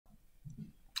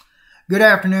Good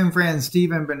afternoon, friends.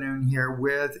 Stephen Ben-Nun here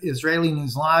with Israeli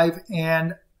News Live.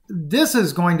 And this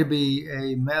is going to be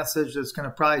a message that's going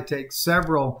to probably take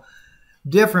several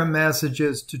different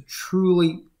messages to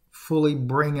truly, fully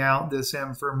bring out this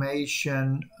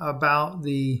information about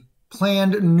the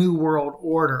planned New World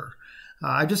Order.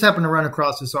 I just happened to run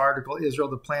across this article, Israel,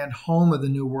 the planned home of the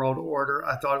New World Order.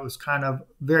 I thought it was kind of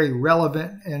very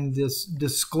relevant in this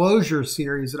disclosure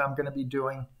series that I'm going to be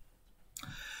doing,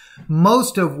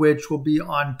 most of which will be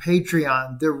on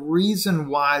Patreon. The reason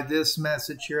why this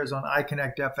message here is on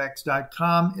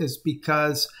iConnectFX.com is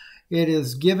because it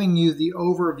is giving you the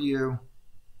overview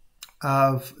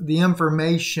of the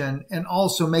information and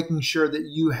also making sure that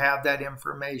you have that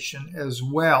information as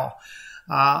well.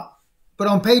 But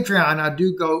on Patreon, I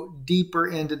do go deeper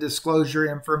into disclosure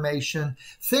information,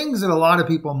 things that a lot of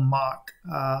people mock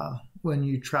when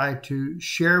you try to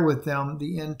share with them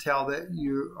the intel that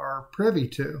you are privy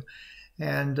to.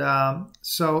 And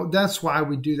so that's why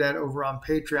we do that over on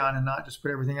Patreon and not just put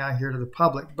everything out here to the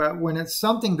public. But when it's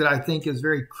something that I think is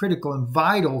very critical and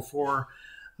vital for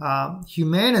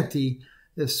humanity,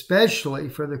 especially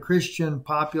for the Christian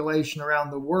population around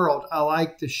the world, I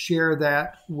like to share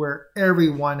that where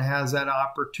everyone has that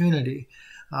opportunity.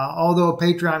 Although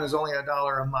Patreon is only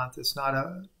 $1 a month, it's not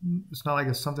like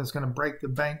it's something that's going to break the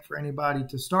bank for anybody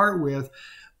to start with,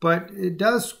 but it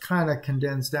does kind of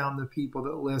condense down the people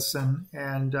that listen,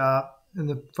 and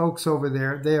the folks over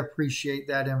there, they appreciate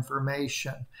that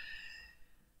information.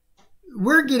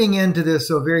 We're getting into this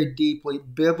so very deeply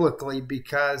biblically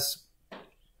because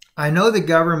I know the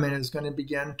government is going to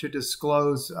begin to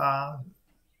disclose.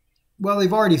 Well,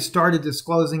 they've already started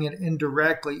disclosing it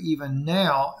indirectly even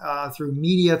now through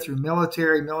media, through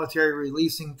military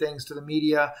releasing things to the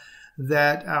media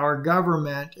that our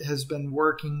government has been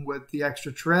working with the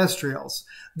extraterrestrials.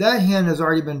 That hint has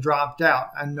already been dropped out.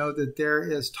 I know that there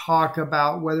is talk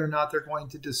about whether or not they're going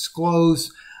to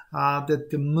disclose that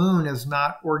the moon is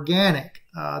not organic,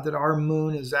 that our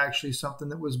moon is actually something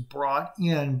that was brought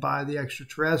in by the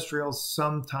extraterrestrials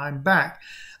some time back.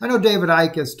 I know David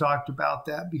Icke has talked about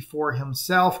that before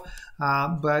himself,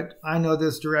 but I know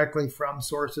this directly from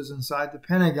sources inside the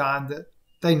Pentagon that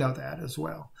they know that as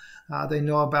well. They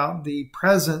know about the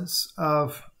presence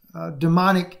of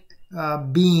demonic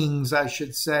beings, I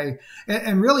should say.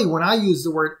 And really, when I use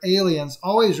the word aliens,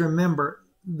 always remember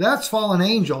that's fallen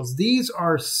angels. These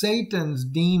are Satan's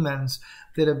demons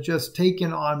that have just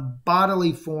taken on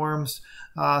bodily forms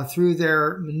through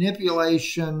their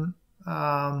manipulation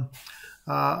of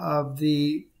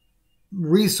the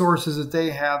resources that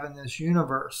they have in this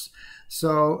universe.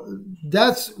 So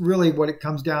that's really what it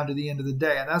comes down to the end of the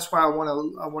day. And that's why I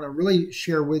want to really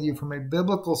share with you from a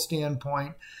biblical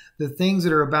standpoint the things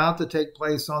that are about to take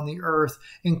place on the earth,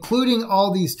 including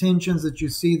all these tensions that you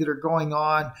see that are going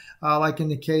on, like in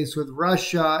the case with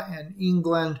Russia and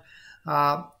England.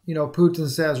 Putin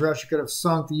says Russia could have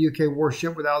sunk the UK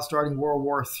warship without starting World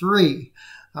War III.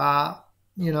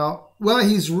 Well,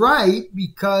 he's right,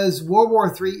 because World War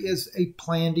III is a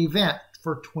planned event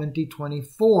for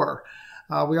 2024.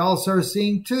 We also are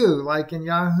seeing, too, like in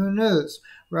Yahoo News,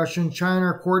 Russia and China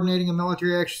are coordinating a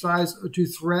military exercise to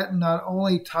threaten not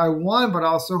only Taiwan, but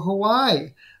also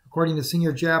Hawaii, according to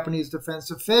senior Japanese defense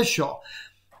official.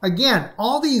 Again,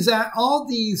 all these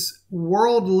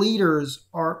world leaders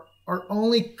are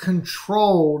only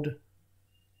controlled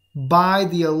by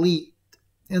the elite.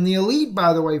 And the elite,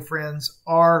 by the way, friends,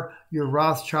 are your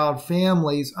Rothschild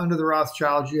families. Under the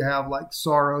Rothschilds, you have like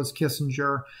Soros,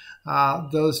 Kissinger,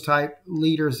 those type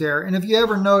leaders there. And if you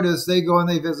ever notice, they go and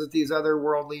they visit these other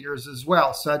world leaders as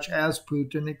well, such as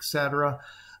Putin, etc.,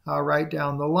 right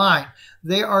down the line.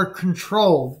 They are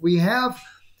controlled. We have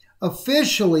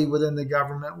officially within the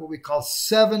government what we call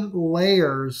 7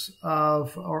 layers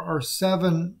of, or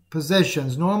 7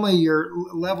 positions. Normally your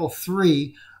level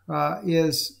 3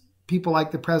 is people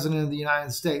like the President of the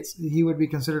United States. He would be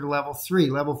considered a level 3.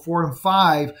 Level 4 and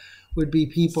 5 would be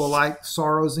people like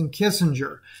Soros and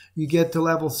Kissinger. You get to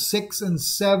level 6 and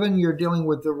 7, you're dealing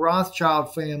with the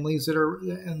Rothschild families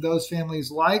and those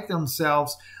families like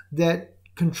themselves that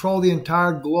control the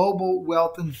entire global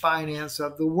wealth and finance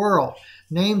of the world.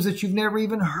 Names that you've never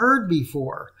even heard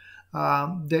before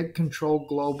that control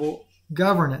global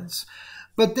governance.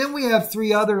 But then we have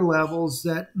 3 other levels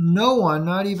that no one,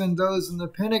 not even those in the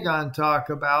Pentagon, talk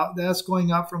about. That's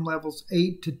going up from levels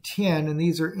 8 to 10, and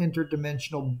these are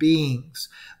interdimensional beings.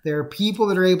 They're people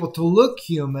that are able to look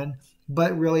human,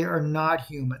 but really are not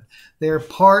human. They're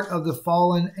part of the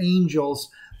fallen angels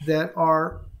that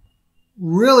are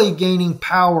really gaining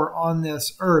power on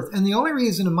this earth. And the only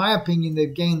reason, in my opinion,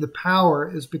 they've gained the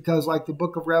power is because, like the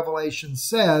book of Revelation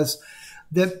says,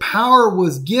 that power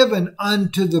was given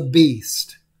unto the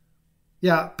beast.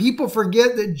 Yeah, people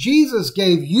forget that Jesus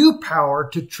gave you power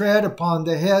to tread upon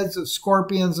the heads of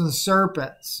scorpions and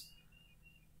serpents.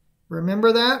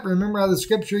 Remember that? Remember how the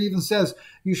scripture even says,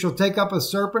 you shall take up a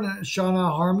serpent and it shall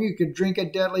not harm you. You could drink a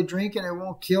deadly drink and it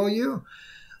won't kill you.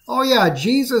 Oh yeah,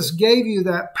 Jesus gave you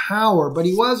that power, but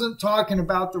he wasn't talking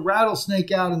about the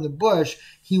rattlesnake out in the bush.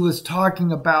 He was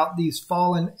talking about these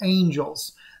fallen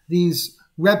angels, these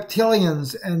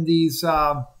reptilians, and these,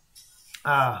 oh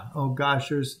gosh,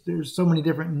 there's so many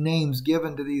different names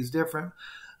given to these different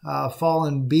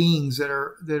fallen beings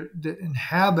that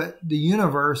inhabit the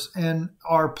universe and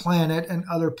our planet and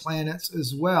other planets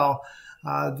as well.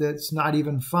 That's not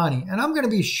even funny. And I'm going to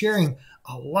be sharing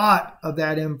a lot of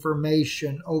that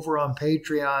information over on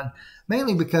Patreon,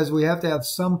 mainly because we have to have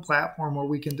some platform where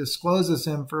we can disclose this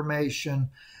information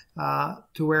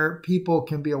to where people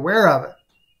can be aware of it.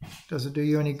 Does it do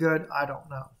you any good? I don't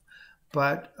know.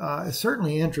 But it's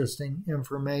certainly interesting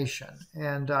information.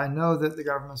 And I know that the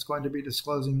government's going to be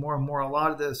disclosing more and more a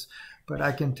lot of this, but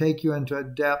I can take you into a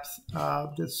depth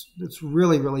that's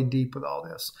really, really deep with all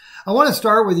this. I want to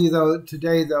start with you, though,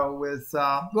 today, though, with,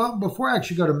 well, before I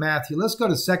actually go to Matthew, let's go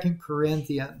to 2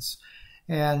 Corinthians.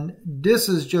 And this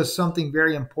is just something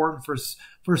very important.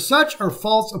 For such are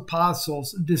false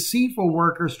apostles, deceitful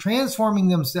workers, transforming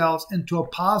themselves into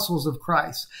apostles of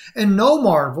Christ. And no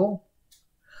marvel,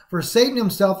 for Satan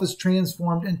himself is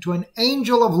transformed into an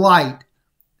angel of light.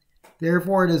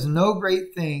 Therefore, it is no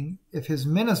great thing if his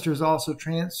ministers also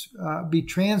be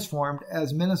transformed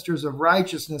as ministers of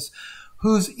righteousness,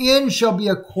 whose end shall be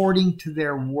according to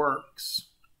their works.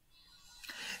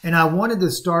 And I wanted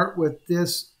to start with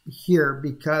this here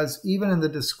because even in the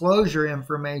disclosure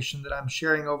information that I'm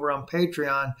sharing over on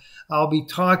Patreon, I'll be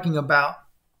talking about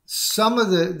some of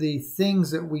the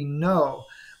things that we know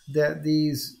that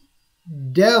these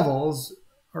devils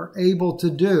are able to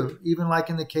do. Even like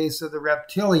in the case of the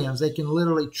reptilians, they can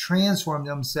literally transform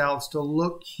themselves to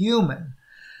look human.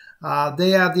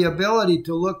 They have the ability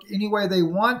to look any way they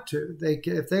want to.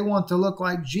 If they want to look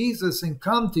like Jesus and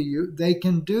come to you, they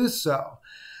can do so.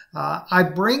 I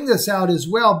bring this out as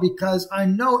well because I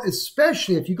know,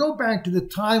 especially if you go back to the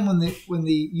time when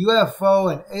the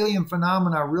UFO and alien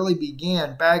phenomena really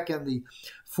began back in the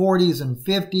 40s and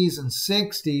 50s and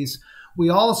 60s, we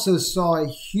also saw a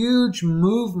huge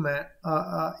movement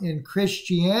in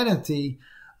Christianity,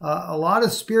 a lot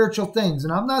of spiritual things.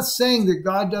 And I'm not saying that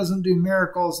God doesn't do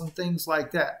miracles and things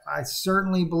like that. I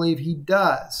certainly believe he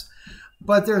does.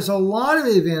 But there's a lot of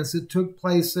events that took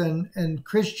place in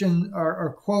Christian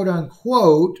or quote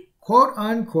unquote,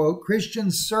 Christian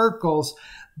circles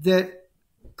that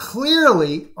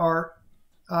clearly are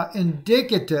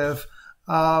indicative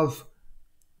of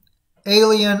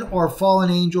alien or fallen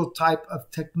angel type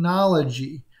of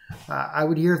technology. I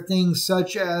would hear things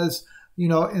such as, the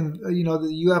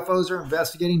UFOs are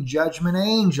investigating judgment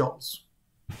angels.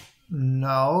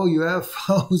 No,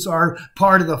 UFOs are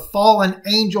part of the fallen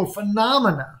angel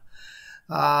phenomena.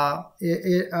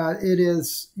 It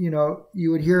is,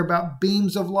 you would hear about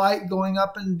beams of light going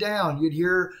up and down. You'd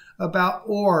hear about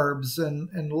orbs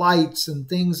and lights and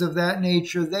things of that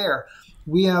nature there.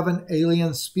 We have an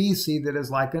alien species that is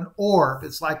like an orb.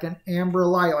 It's like an amber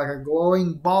light, like a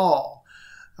glowing ball.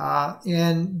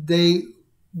 And they're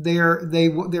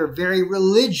very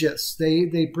religious.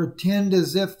 They pretend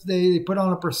as if they put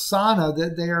on a persona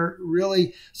that they are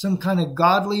really some kind of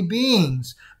godly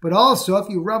beings. But also, if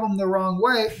you rub them the wrong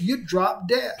way, you drop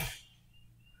dead.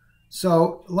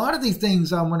 So a lot of these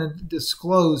things I'm going to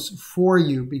disclose for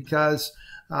you because,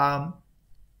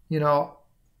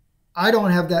 I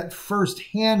don't have that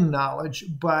firsthand knowledge,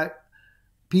 but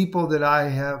people that I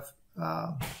have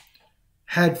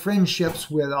had friendships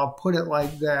with, I'll put it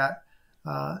like that,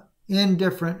 in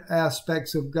different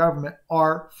aspects of government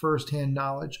are firsthand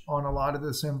knowledge on a lot of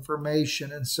this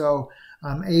information. And so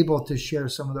I'm able to share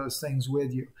some of those things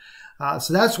with you.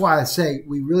 So that's why I say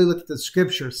we really look at the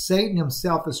scripture. Satan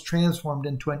himself is transformed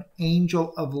into an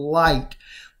angel of light.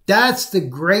 That's the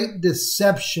great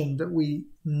deception that we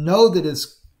know that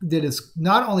is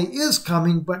not only is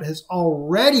coming, but has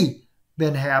already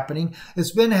been happening.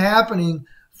 It's been happening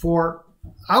for,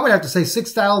 I would have to say,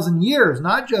 6,000 years,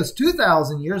 not just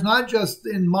 2,000 years, not just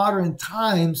in modern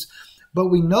times, but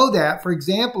we know that. For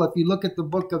example, if you look at the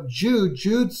book of Jude,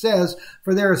 Jude says,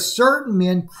 for there are certain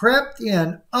men crept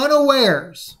in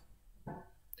unawares,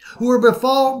 who were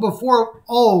before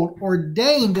old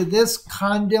ordained to this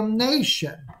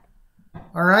condemnation.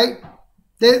 All right?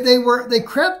 They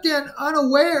crept in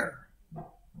unaware.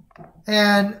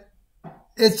 And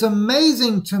it's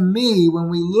amazing to me when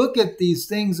we look at these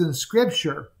things in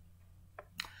Scripture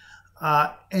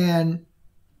And,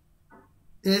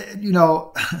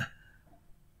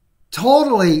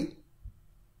 totally,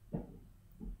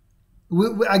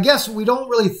 I guess we don't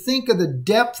really think of the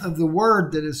depth of the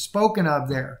word that is spoken of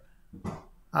there.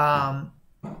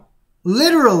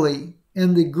 Literally,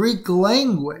 in the Greek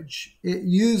language, it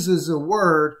uses a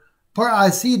word,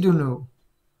 paraisidonu,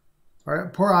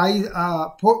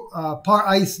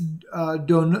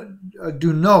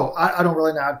 paraisidonu. I don't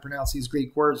really know how to pronounce these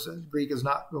Greek words. Greek is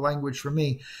not the language for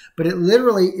me, but it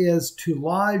literally is to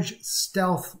lodge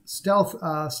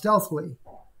stealthily.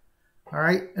 All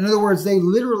right. In other words, they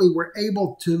literally were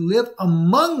able to live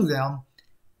among them,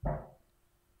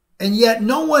 and yet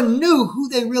no one knew who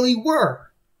they really were.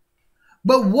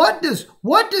 But what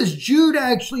does Jude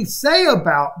actually say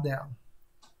about them?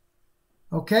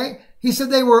 Okay. He said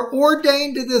they were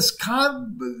ordained to this,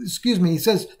 he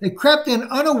says they crept in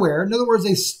unaware. In other words,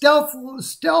 they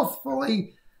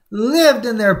stealthily lived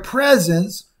in their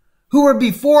presence, who were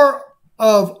before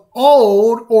of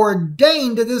old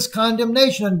ordained to this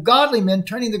condemnation, ungodly men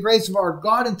turning the grace of our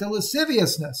God into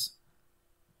lasciviousness.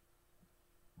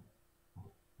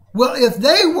 Well, if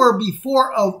they were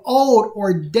before of old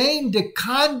ordained to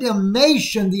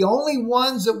condemnation, the only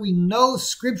ones that we know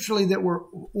scripturally that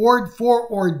were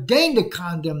foreordained to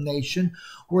condemnation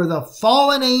were the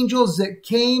fallen angels that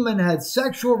came and had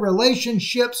sexual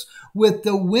relationships with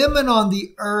the women on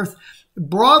the earth,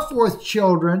 brought forth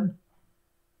children.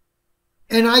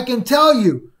 And I can tell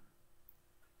you,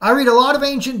 I read a lot of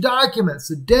ancient documents,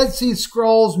 the Dead Sea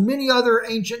Scrolls, many other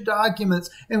ancient documents,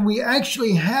 and we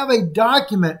actually have a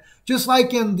document, just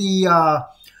like in the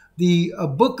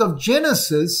book of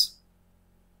Genesis,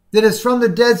 that is from the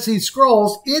Dead Sea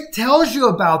Scrolls. It tells you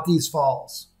about these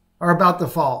falls, or about the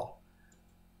fall.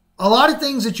 A lot of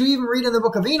things that you even read in the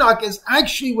book of Enoch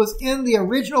was in the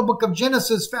original book of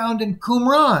Genesis found in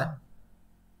Qumran.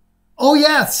 Oh,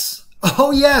 yes.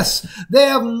 Oh, yes, they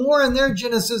have more in their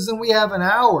Genesis than we have in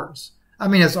ours. I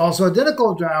mean, it's also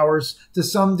identical to ours to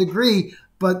some degree,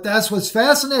 but that's what's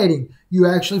fascinating. You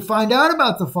actually find out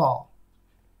about the fall.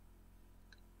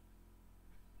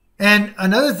 And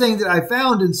another thing that I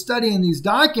found in studying these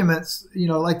documents,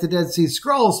 like the Dead Sea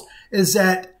Scrolls, is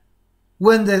that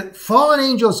when the fallen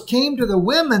angels came to the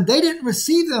women, they didn't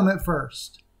receive them at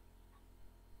first.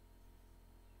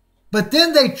 But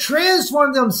then they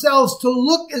transformed themselves to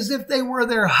look as if they were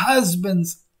their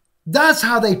husbands. That's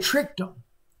how they tricked them.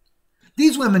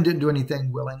 These women didn't do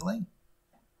anything willingly.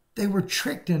 They were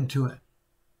tricked into it.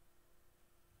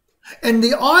 And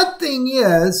the odd thing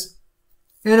is,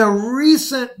 in a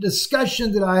recent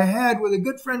discussion that I had with a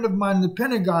good friend of mine in the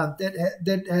Pentagon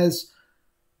that has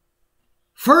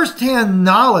firsthand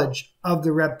knowledge of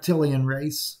the reptilian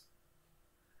race,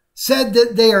 said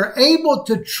that they are able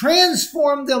to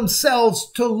transform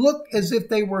themselves to look as if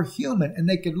they were human, and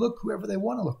they could look whoever they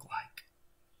want to look like.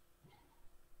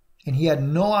 And he had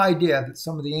no idea that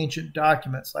some of the ancient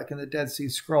documents, like in the Dead Sea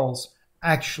Scrolls,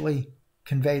 actually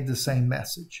conveyed the same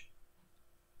message.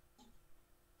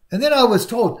 And then I was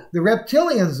told the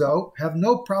reptilians, though, have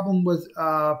no problem with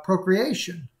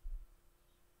procreation.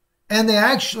 And they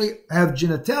actually have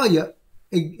genitalia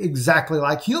exactly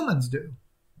like humans do.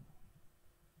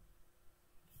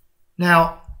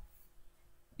 Now,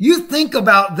 you think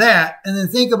about that, and then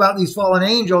think about these fallen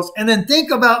angels, and then think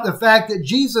about the fact that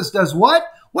Jesus does what?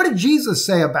 What did Jesus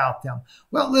say about them?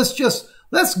 Well,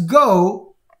 let's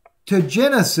go to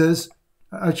Genesis,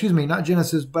 not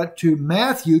Genesis, but to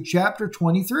Matthew chapter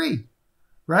 23,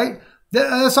 right?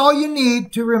 That's all you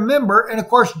need to remember. And of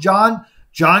course, John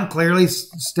clearly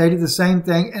stated the same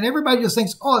thing, and everybody just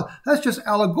thinks, oh, that's just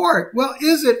allegoric. Well,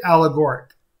 is it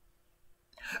allegoric?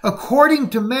 According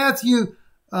to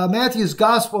Matthew's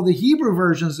gospel, the Hebrew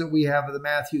versions that we have of the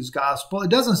Matthew's gospel, it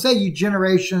doesn't say you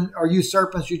generation or you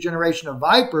serpents, you generation of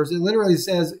vipers. It literally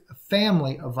says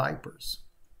family of vipers.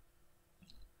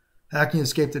 How can you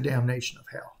escape the damnation of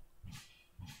hell?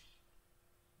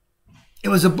 It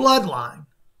was a bloodline.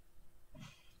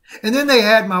 And then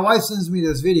my wife sends me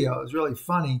this video. It was really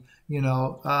funny.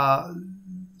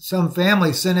 Some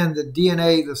family sent in the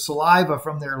DNA, the saliva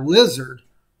from their lizard.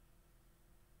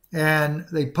 And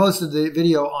they posted the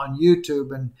video on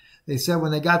YouTube, and they said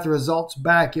when they got the results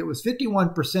back, it was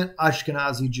 51%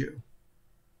 Ashkenazi Jew.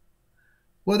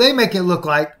 Well, they make it look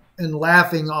like, and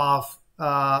laughing off,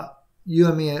 You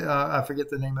and Me, I forget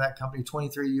the name of that company,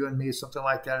 23 You and Me, something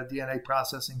like that, a DNA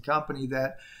processing company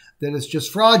that is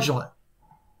just fraudulent.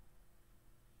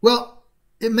 Well,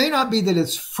 it may not be that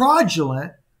it's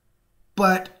fraudulent,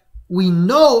 but we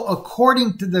know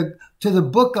according to the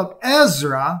book of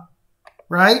Ezra,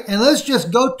 right? And let's just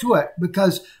go to it,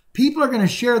 because people are going to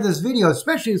share this video,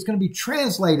 especially it's going to be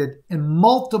translated in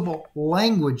multiple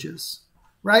languages,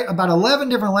 right? About 11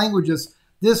 different languages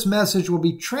this message will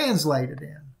be translated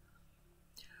in.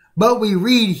 But we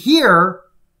read here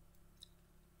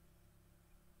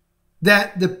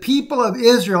that the people of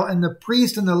Israel and the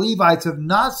priests and the Levites have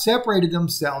not separated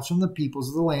themselves from the peoples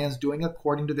of the lands, doing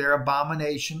according to their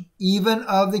abomination, even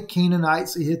of the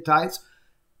Canaanites, the Hittites,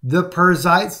 the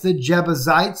Perizzites, the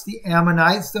Jebusites, the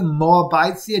Ammonites, the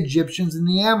Moabites, the Egyptians, and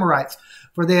the Amorites.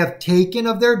 For they have taken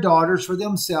of their daughters for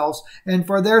themselves and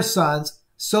for their sons,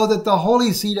 so that the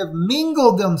holy seed have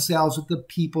mingled themselves with the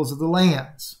peoples of the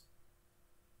lands.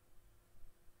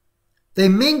 They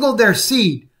mingled their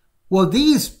seed. Well,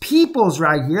 these peoples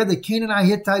right here, the Canaanite,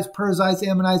 Hittites, Perizzites,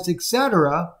 Ammonites,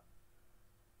 etc.,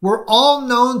 were all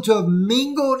known to have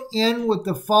mingled in with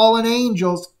the fallen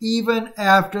angels even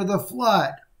after the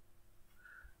flood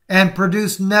and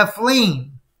produced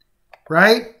Nephilim,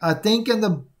 right? I think in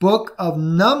the book of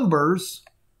Numbers,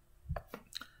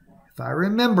 if I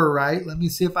remember right, let me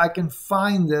see if I can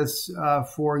find this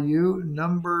for you.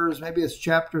 Numbers, maybe it's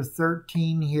chapter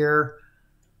 13 here.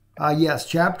 Yes,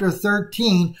 chapter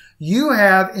 13. You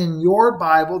have in your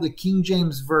Bible, the King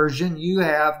James Version, you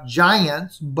have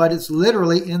giants, but it's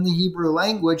literally in the Hebrew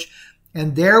language.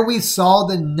 And there we saw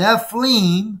the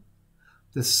Nephilim,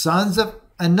 the sons of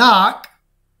Anak.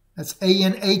 That's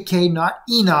A-N-A-K, not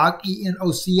Enoch,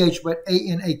 E-N-O-C-H, but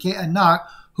A-N-A-K, Anak,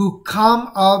 who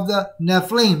come of the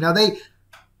Nephilim. Now they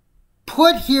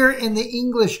put here in the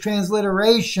English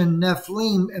transliteration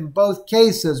Nephilim in both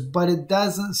cases, but it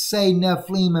doesn't say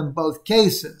Nephilim in both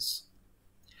cases.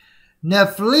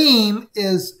 Nephilim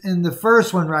is in the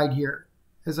first one right here,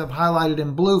 as I've highlighted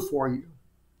in blue for you.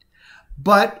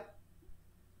 But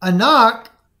Anak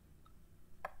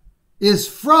is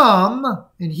from,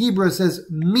 in Hebrew it says,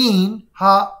 Min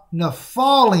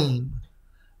ha-Nephalim.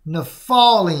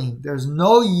 Nephalim. There's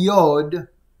no yod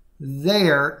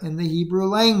there in the Hebrew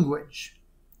language.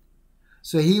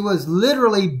 So he was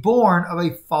literally born of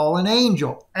a fallen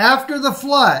angel after the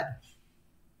flood.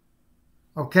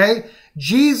 Okay?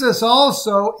 Jesus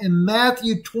also in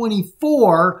Matthew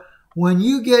 24, when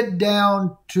you get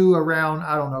down to around,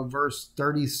 I don't know, verse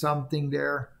 30 something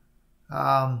there.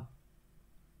 I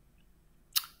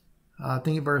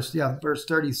think verse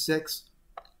 36.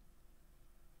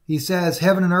 He says,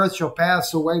 heaven and earth shall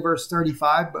pass away, verse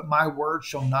 35, but my word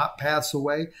shall not pass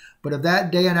away. But of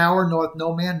that day and hour knoweth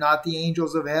no man, not the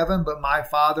angels of heaven, but my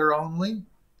Father only.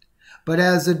 But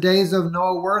as the days of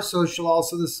Noah were, so shall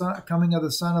also the coming of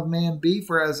the Son of Man be.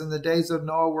 For as in the days of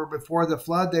Noah were before the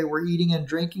flood, they were eating and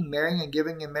drinking, marrying and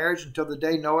giving in marriage, until the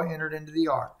day Noah entered into the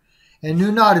ark, and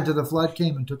knew not until the flood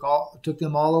came and took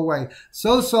them all away.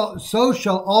 So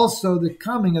shall also the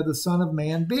coming of the Son of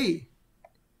Man be.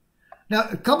 Now,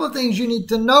 a couple of things you need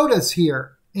to notice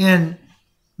here in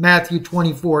Matthew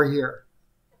 24 here.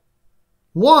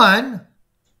 One,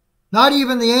 not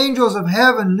even the angels of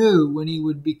heaven knew when he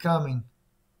would be coming,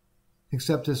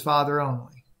 except his Father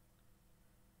only.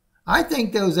 I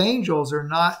think those angels are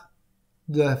not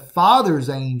the Father's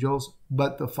angels,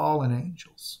 but the fallen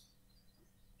angels.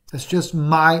 That's just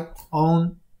my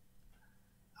own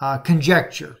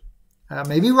conjecture. I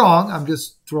may be wrong. I'm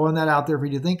just throwing that out there for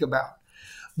you to think about.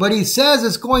 But he says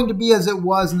it's going to be as it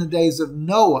was in the days of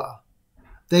Noah.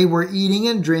 They were eating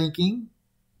and drinking.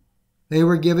 They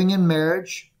were giving in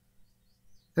marriage.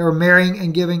 They were marrying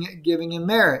and giving in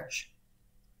marriage.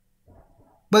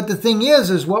 But the thing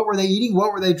is what were they eating?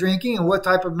 What were they drinking? And what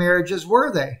type of marriages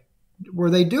were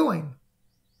they doing?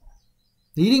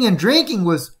 The eating and drinking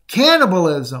was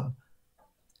cannibalism,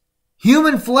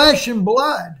 human flesh and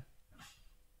blood.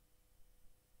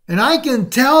 And I can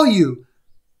tell you,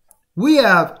 we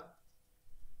have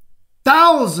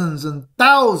thousands and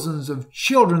thousands of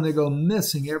children that go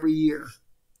missing every year.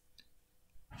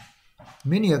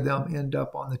 Many of them end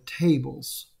up on the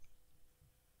tables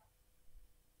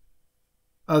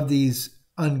of these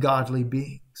ungodly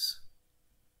beings,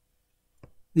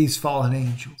 these fallen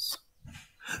angels.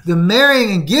 The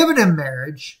marrying and giving in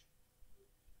marriage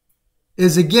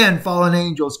is again fallen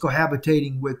angels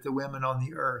cohabitating with the women on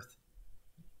the earth,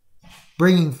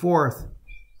 bringing forth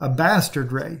a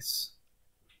bastard race.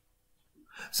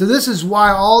 So this is why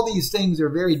all these things are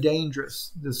very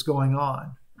dangerous that's going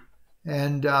on,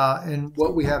 and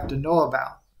what we have to know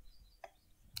about.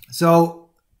 So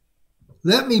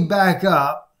let me back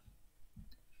up,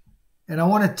 and I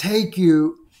want to take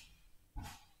you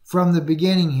from the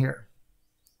beginning here.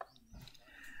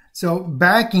 So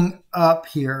backing up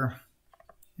here,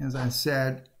 as I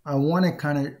said, I want to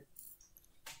kind of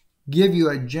give you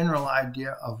a general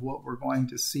idea of what we're going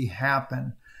to see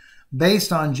happen.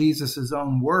 based on Jesus'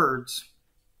 own words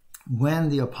when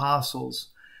the apostles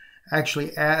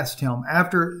actually asked him,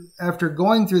 after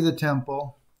going through the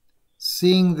temple,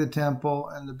 seeing the temple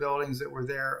and the buildings that were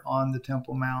there on the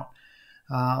Temple Mount,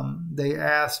 they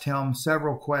asked him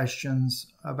several questions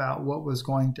about what was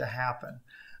going to happen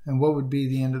and what would be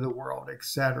the end of the world,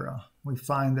 etc. We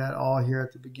find that all here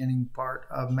at the beginning part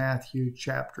of Matthew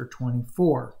chapter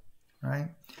 24, right?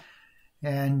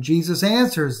 And Jesus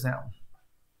answers them.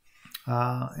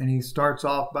 And he starts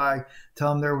off by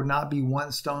telling them there would not be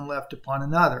one stone left upon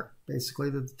another. Basically,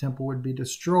 that the temple would be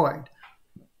destroyed.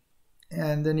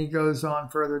 And then he goes on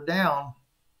further down.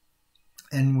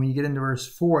 And when you get into verse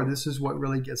 4, this is what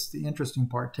really gets the interesting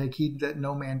part. Take heed that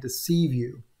no man deceive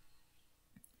you.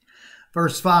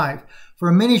 Verse 5,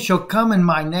 for many shall come in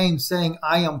my name, saying,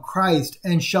 I am Christ,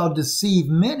 and shall deceive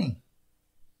many.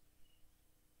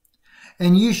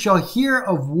 And you shall hear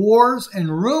of wars and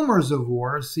rumors of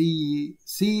wars. See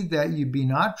that you be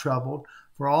not troubled,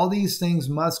 for all these things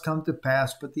must come to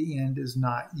pass, but the end is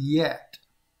not yet.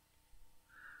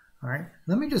 All right,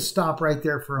 let me just stop right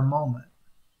there for a moment.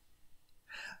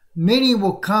 Many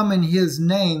will come in his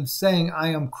name saying, I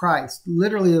am Christ.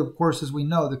 Literally, of course, as we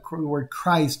know, the word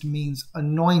Christ means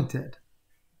anointed.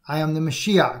 I am the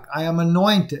Mashiach. I am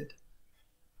anointed.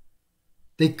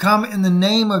 They come in the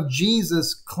name of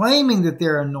Jesus claiming that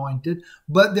they're anointed,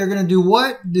 but they're going to do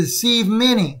what? Deceive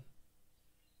many.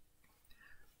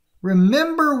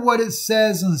 Remember what it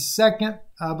says in 2,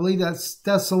 I believe that's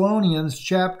Thessalonians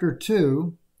chapter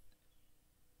 2,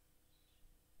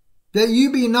 that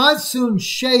you be not soon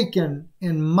shaken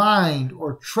in mind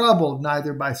or troubled,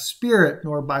 neither by spirit,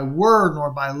 nor by word,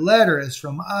 nor by letter, as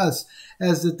from us,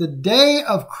 as that the day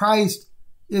of Christ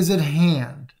is at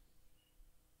hand.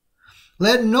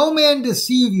 Let no man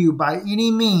deceive you by any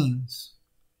means.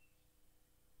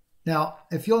 Now,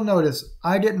 if you'll notice,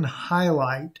 I didn't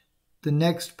highlight the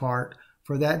next part,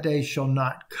 for that day shall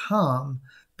not come,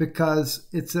 because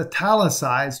it's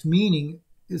italicized, meaning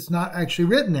it's not actually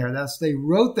written there. They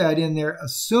wrote that in there,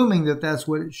 assuming that that's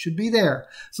what it should be there.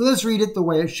 So let's read it the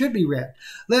way it should be read.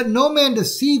 Let no man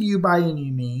deceive you by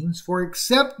any means, for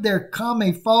except there come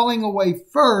a falling away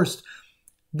first,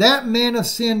 that man of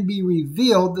sin be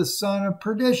revealed, the son of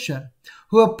perdition,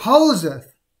 who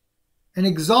opposeth and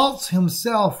exalts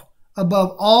himself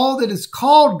above all that is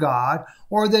called God,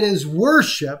 or that is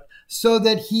worshipped, so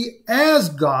that he as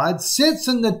God sits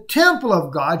in the temple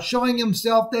of God, showing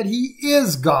himself that he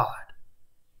is God.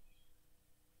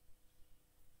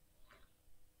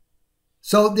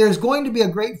 So there's going to be a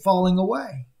great falling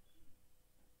away.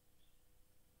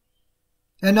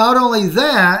 And not only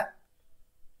that,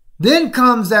 then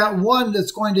comes that one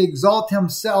that's going to exalt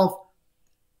himself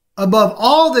above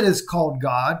all that is called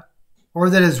God, or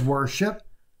that is worshipped.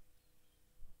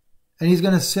 And he's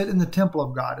going to sit in the temple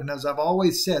of God. And as I've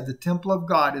always said, the temple of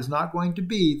God is not going to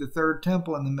be the third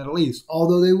temple in the Middle East,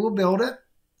 although they will build it.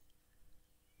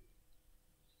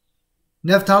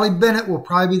 Naphtali Bennett will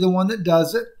probably be the one that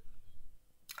does it.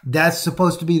 That's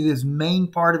supposed to be his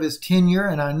main part of his tenure.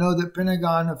 And I know that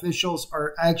Pentagon officials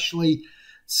are actually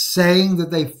saying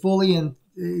that they fully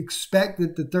expect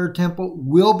that the third temple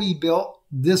will be built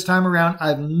this time around.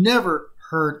 I've never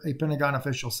heard a Pentagon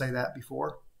official say that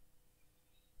before.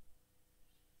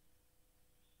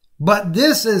 But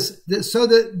this is so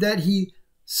that he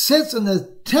sits in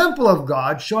the temple of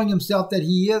God, showing himself that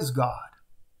he is God.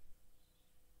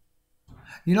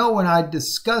 You know, when I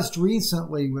discussed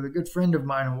recently with a good friend of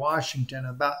mine in Washington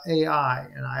about AI,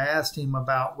 and I asked him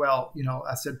about, well, you know,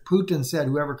 I said, Putin said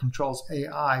whoever controls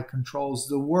AI controls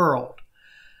the world.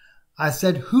 I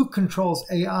said, who controls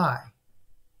AI?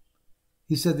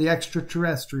 He said, the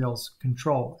extraterrestrials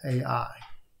control AI.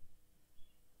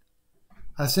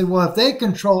 I said, well, if they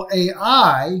control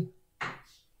AI,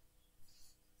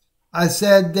 I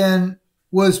said, then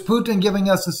was Putin giving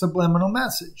us a subliminal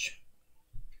message?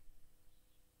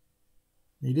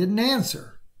 He didn't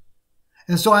answer.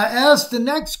 And so I asked the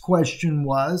next question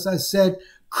was, I said,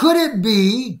 could it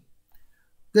be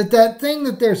that that thing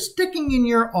that they're sticking in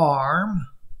your arm,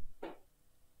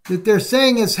 that they're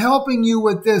saying is helping you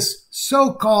with this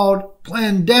so-called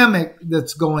pandemic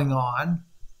that's going on,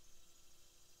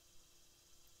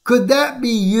 could that be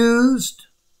used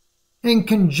in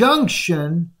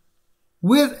conjunction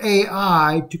with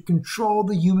AI to control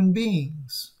the human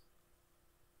beings?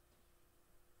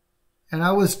 And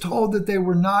I was told that they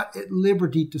were not at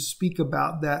liberty to speak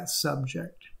about that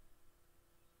subject.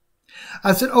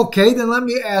 I said, okay, then let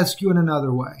me ask you in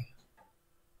another way.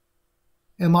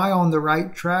 Am I on the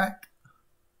right track?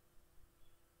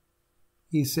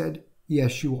 He said,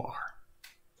 yes, you are.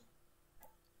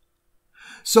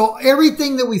 So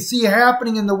everything that we see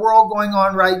happening in the world going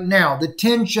on right now, the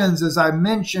tensions, as I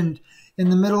mentioned, in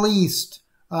the Middle East,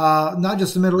 not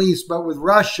just the Middle East, but with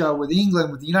Russia, with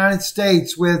England, with the United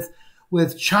States, with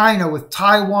China, with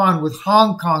Taiwan, with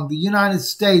Hong Kong, the United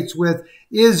States, with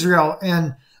Israel,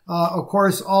 and of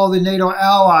course, all the NATO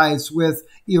allies, with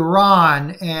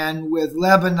Iran and with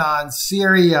Lebanon,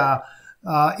 Syria,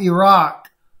 Iraq,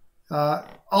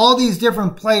 all these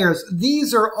different players.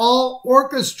 These are all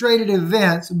orchestrated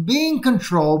events being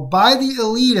controlled by the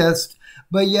elitist,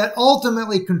 but yet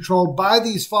ultimately controlled by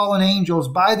these fallen angels,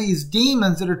 by these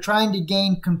demons that are trying to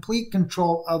gain complete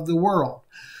control of the world.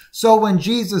 So when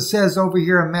Jesus says over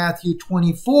here in Matthew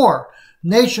 24,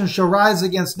 nation shall rise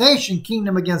against nation,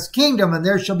 kingdom against kingdom, and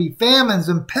there shall be famines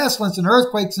and pestilence and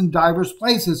earthquakes in divers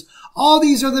places. All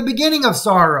these are the beginning of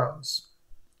sorrows.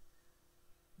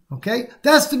 Okay?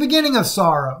 That's the beginning of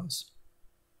sorrows.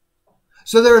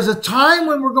 So there is a time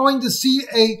when we're going to see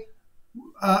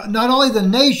not only the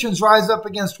nations rise up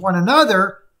against one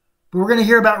another, but we're going to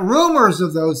hear about rumors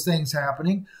of those things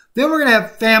happening. Then we're going to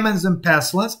have famines and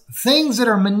pestilence, things that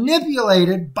are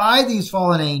manipulated by these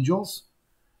fallen angels,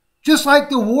 just like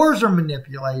the wars are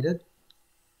manipulated.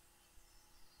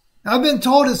 I've been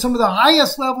told at some of the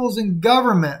highest levels in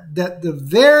government that the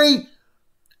very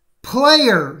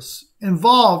players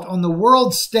involved on the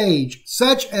world stage,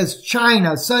 such as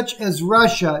China, such as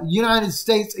Russia, United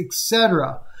States,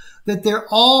 etc., that they're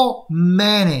all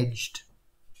managed.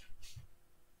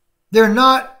 They're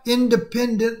not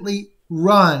independently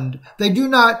run. They do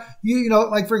not,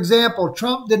 like for example,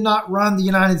 Trump did not run the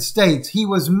United States. He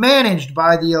was managed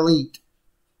by the elite.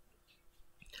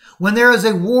 When there is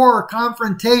a war or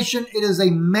confrontation, it is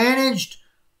a managed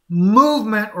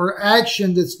movement or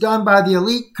action that's done by the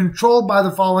elite, controlled by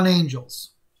the fallen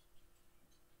angels.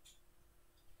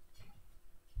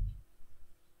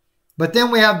 But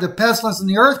then we have the pestilence and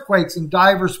the earthquakes in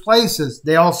diverse places.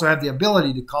 They also have the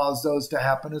ability to cause those to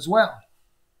happen as well.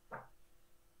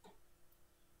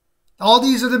 All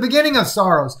these are the beginning of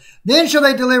sorrows. Then shall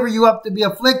they deliver you up to be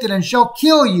afflicted, and shall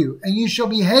kill you, and you shall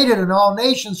be hated in all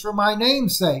nations for my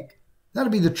name's sake.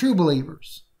 That'll be the true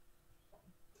believers.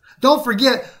 Don't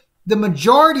forget, the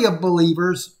majority of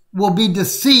believers will be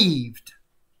deceived,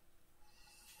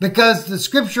 because the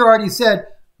scripture already said,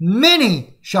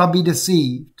 many shall be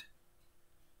deceived.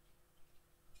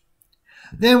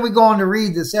 Then we go on to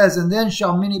read that says, and then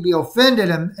shall many be offended,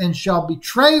 and shall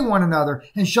betray one another,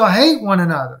 and shall hate one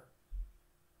another.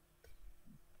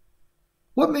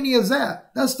 What many is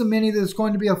that? That's the many that's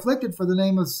going to be afflicted for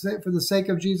the sake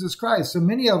of Jesus Christ. So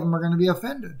many of them are going to be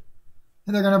offended,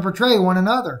 and they're going to betray one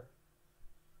another.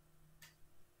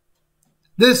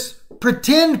 This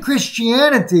pretend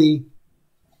Christianity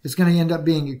is going to end up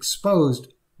being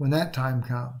exposed when that time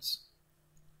comes.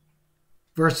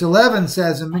 Verse 11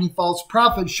 says, and many false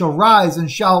prophets shall rise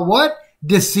and shall what?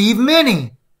 Deceive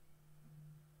many.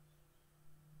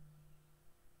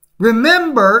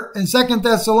 Remember in 2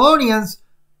 Thessalonians,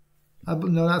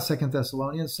 no, not 2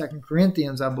 Thessalonians, 2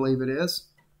 Corinthians, I believe it is,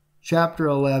 chapter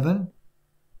 11.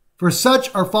 For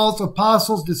such are false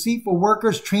apostles, deceitful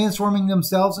workers, transforming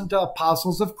themselves into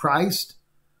apostles of Christ.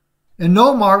 And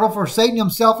no marvel, for Satan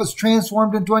himself is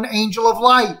transformed into an angel of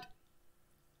light.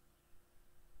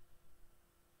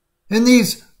 And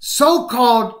these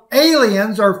so-called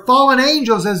aliens, or fallen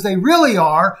angels as they really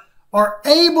are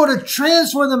able to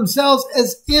transform themselves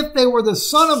as if they were the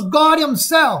Son of God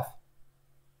himself.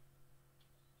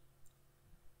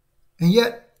 And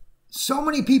yet, so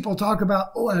many people talk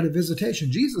about, I had a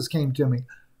visitation. Jesus came to me.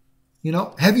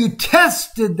 Have you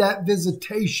tested that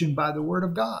visitation by the word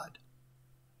of God?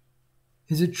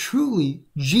 Is it truly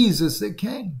Jesus that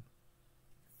came?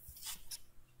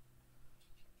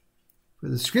 For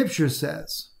the scripture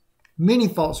says, many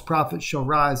false prophets shall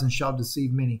rise and shall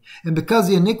deceive many. And because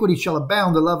the iniquity shall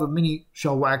abound, the love of many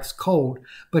shall wax cold.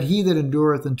 But he that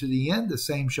endureth unto the end, the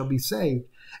same shall be saved.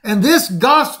 And this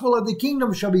gospel of the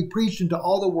kingdom shall be preached into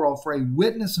all the world for a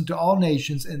witness unto all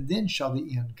nations, and then shall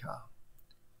the end come.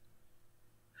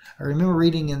 I remember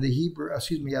reading in the Hebrew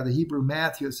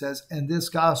Matthew, it says, and this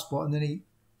gospel, and then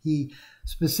he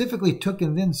specifically took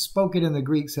and then spoke it in the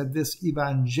Greek, said this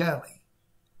evangeli.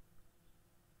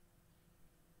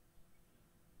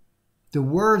 The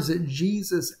words that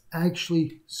Jesus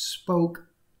actually spoke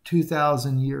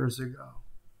 2,000 years ago.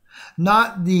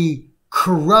 Not the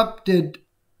corrupted,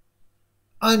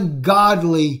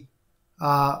 ungodly,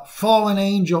 fallen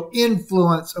angel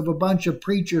influence of a bunch of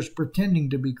preachers pretending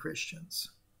to be Christians.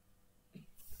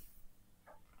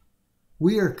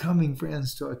 We are coming,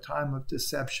 friends, to a time of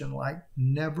deception like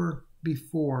never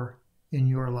before in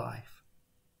your life.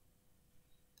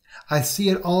 I see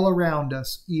it all around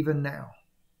us, even now.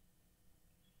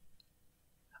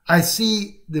 I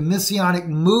see the Messianic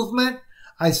movement.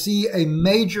 I see a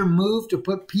major move to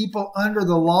put people under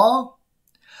the law.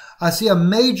 I see a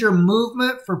major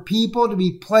movement for people to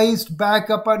be placed back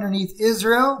up underneath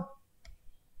Israel.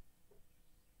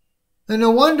 And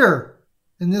no wonder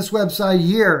in this website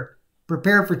here,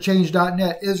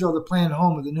 prepareforchange.net, Israel, the planned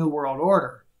home of the New World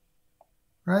Order.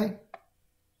 Right?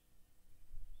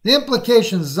 The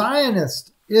implication,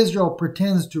 Zionist Israel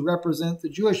pretends to represent the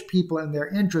Jewish people and their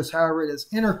interests. However, its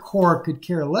inner core could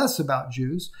care less about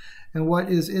Jews. And what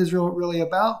is Israel really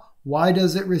about? Why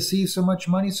does it receive so much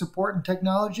money, support, and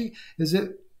technology? Is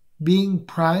it being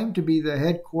primed to be the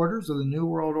headquarters of the New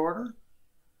World Order?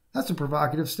 That's a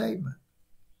provocative statement.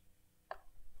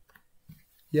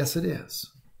 Yes, it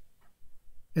is.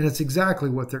 And it's exactly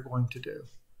what they're going to do.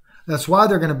 That's why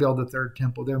they're going to build the third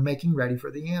temple. They're making ready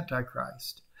for the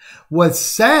Antichrist. What's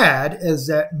sad is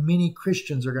that many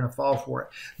Christians are going to fall for it.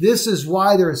 This is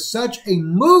why there is such a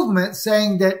movement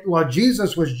saying that, well,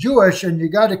 Jesus was Jewish and you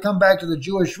got to come back to the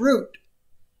Jewish root.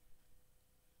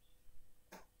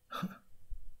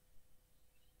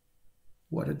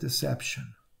 What a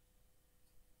deception.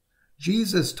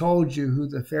 Jesus told you who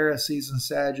the Pharisees and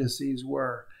Sadducees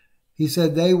were. He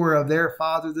said they were of their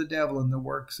father, the devil, and the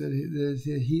works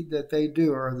that they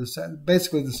do are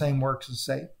basically the same works as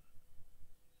Satan.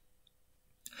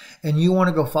 And you want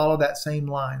to go follow that same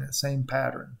line, that same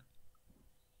pattern.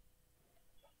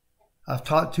 I've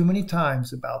taught too many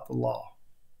times about the law.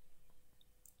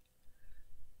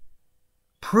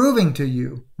 Proving to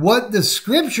you what the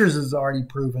scriptures has already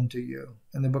proven to you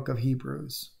in the book of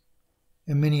Hebrews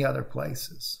and many other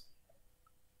places.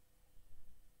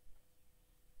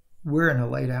 We're in a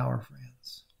late hour,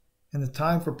 friends, and the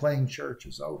time for playing church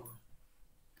is over.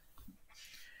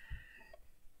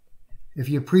 If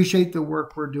you appreciate the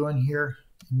work we're doing here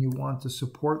and you want to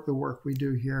support the work we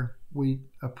do here, we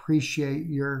appreciate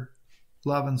your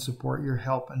love and support, your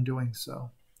help in doing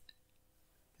so.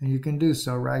 And you can do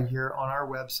so right here on our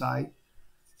website,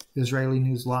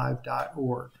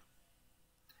 IsraeliNewsLive.org.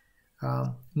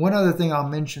 One other thing I'll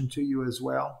mention to you as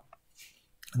well,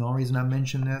 and the only reason I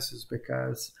mention this is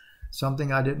because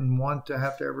something I didn't want to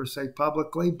have to ever say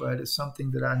publicly, but it's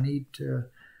something that I need to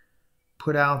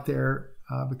put out there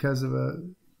because of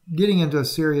getting into a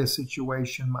serious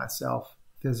situation myself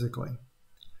physically.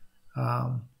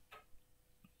 In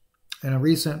a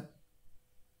recent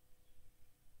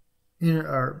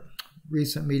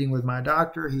meeting with my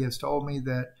doctor, he has told me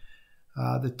that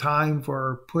the time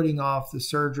for putting off the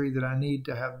surgery that I need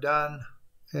to have done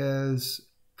has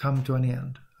come to an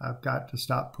end. I've got to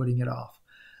stop putting it off.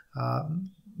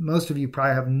 Most of you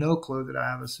probably have no clue that I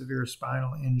have a severe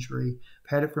spinal injury. I've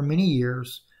had it for many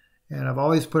years, and I've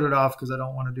always put it off because I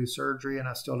don't want to do surgery, and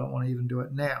I still don't want to even do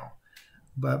it now.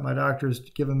 But my doctor's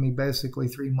given me basically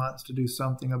 3 months to do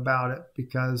something about it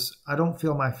because I don't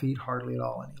feel my feet hardly at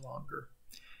all any longer.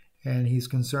 And he's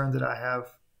concerned that I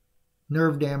have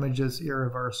nerve damage that's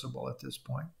irreversible at this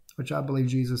point, which I believe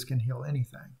Jesus can heal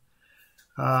anything.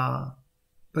 But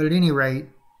at any rate,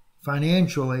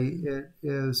 financially, it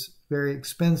is very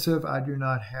expensive. I do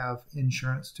not have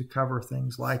insurance to cover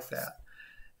things like that.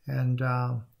 And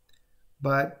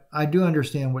but I do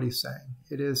understand what he's saying.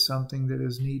 It is something that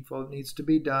is needful. It needs to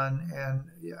be done. And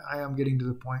I am getting to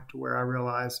the point to where I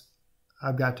realize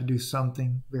I've got to do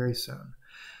something very soon.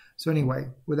 So anyway,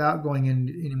 without going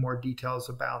into any more details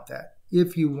about that,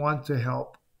 if you want to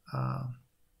help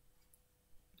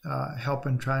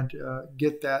in trying to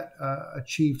get that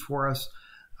achieved for us,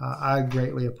 I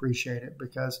greatly appreciate it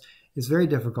because it's very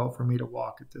difficult for me to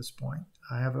walk at this point.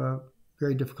 I have a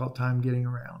very difficult time getting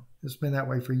around. It's been that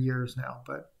way for years now,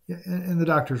 and the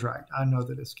doctor's right. I know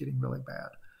that it's getting really bad.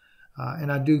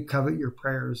 And I do covet your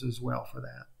prayers as well for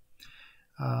that.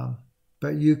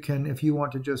 But you can, if you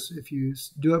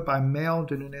do it by mail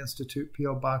to Newton Institute,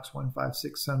 P.O. Box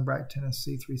 156, Sunbright,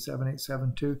 Tennessee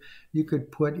 37872, you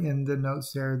could put in the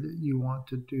notes there that you want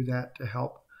to do that to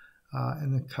help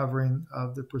in the covering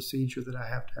of the procedure that I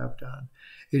have to have done.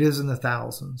 It is in the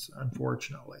thousands,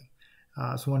 unfortunately.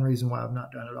 It's one reason why I've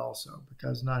not done it also,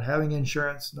 because not having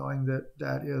insurance, knowing that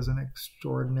that is an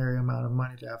extraordinary amount of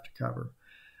money to have to cover.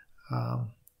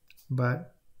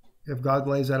 But if God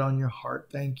lays that on your heart,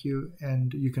 thank you.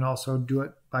 And you can also do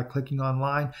it by clicking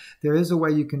online. There is a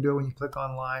way you can do it when you click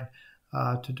online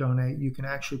to donate. You can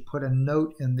actually put a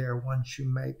note in there once you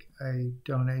make a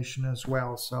donation as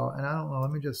well. So, and I don't know,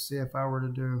 let me just see if I were to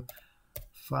do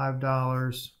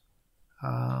 $5.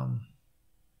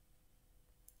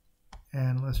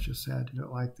 And let's just say I did it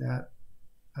like that.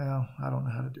 Well, I don't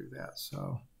know how to do that.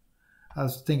 So I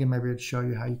was thinking maybe I'd show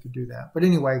you how you could do that. But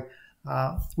anyway,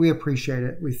 we appreciate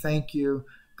it. We thank you.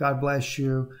 God bless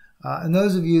you. And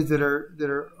those of you that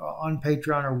are on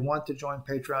Patreon or want to join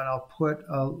Patreon, I'll put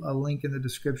a link in the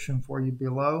description for you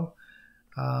below.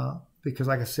 Because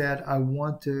like I said, I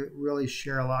want to really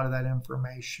share a lot of that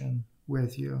information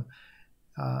with you.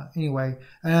 Anyway,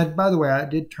 and by the way, I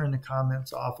did turn the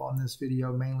comments off on this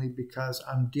video mainly because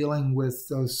I'm dealing with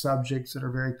those subjects that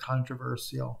are very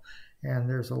controversial. And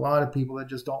there's a lot of people that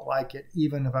just don't like it,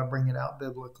 even if I bring it out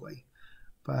biblically.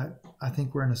 But I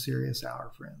think we're in a serious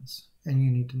hour, friends, and you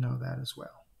need to know that as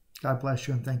well. God bless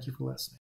you, and thank you for listening.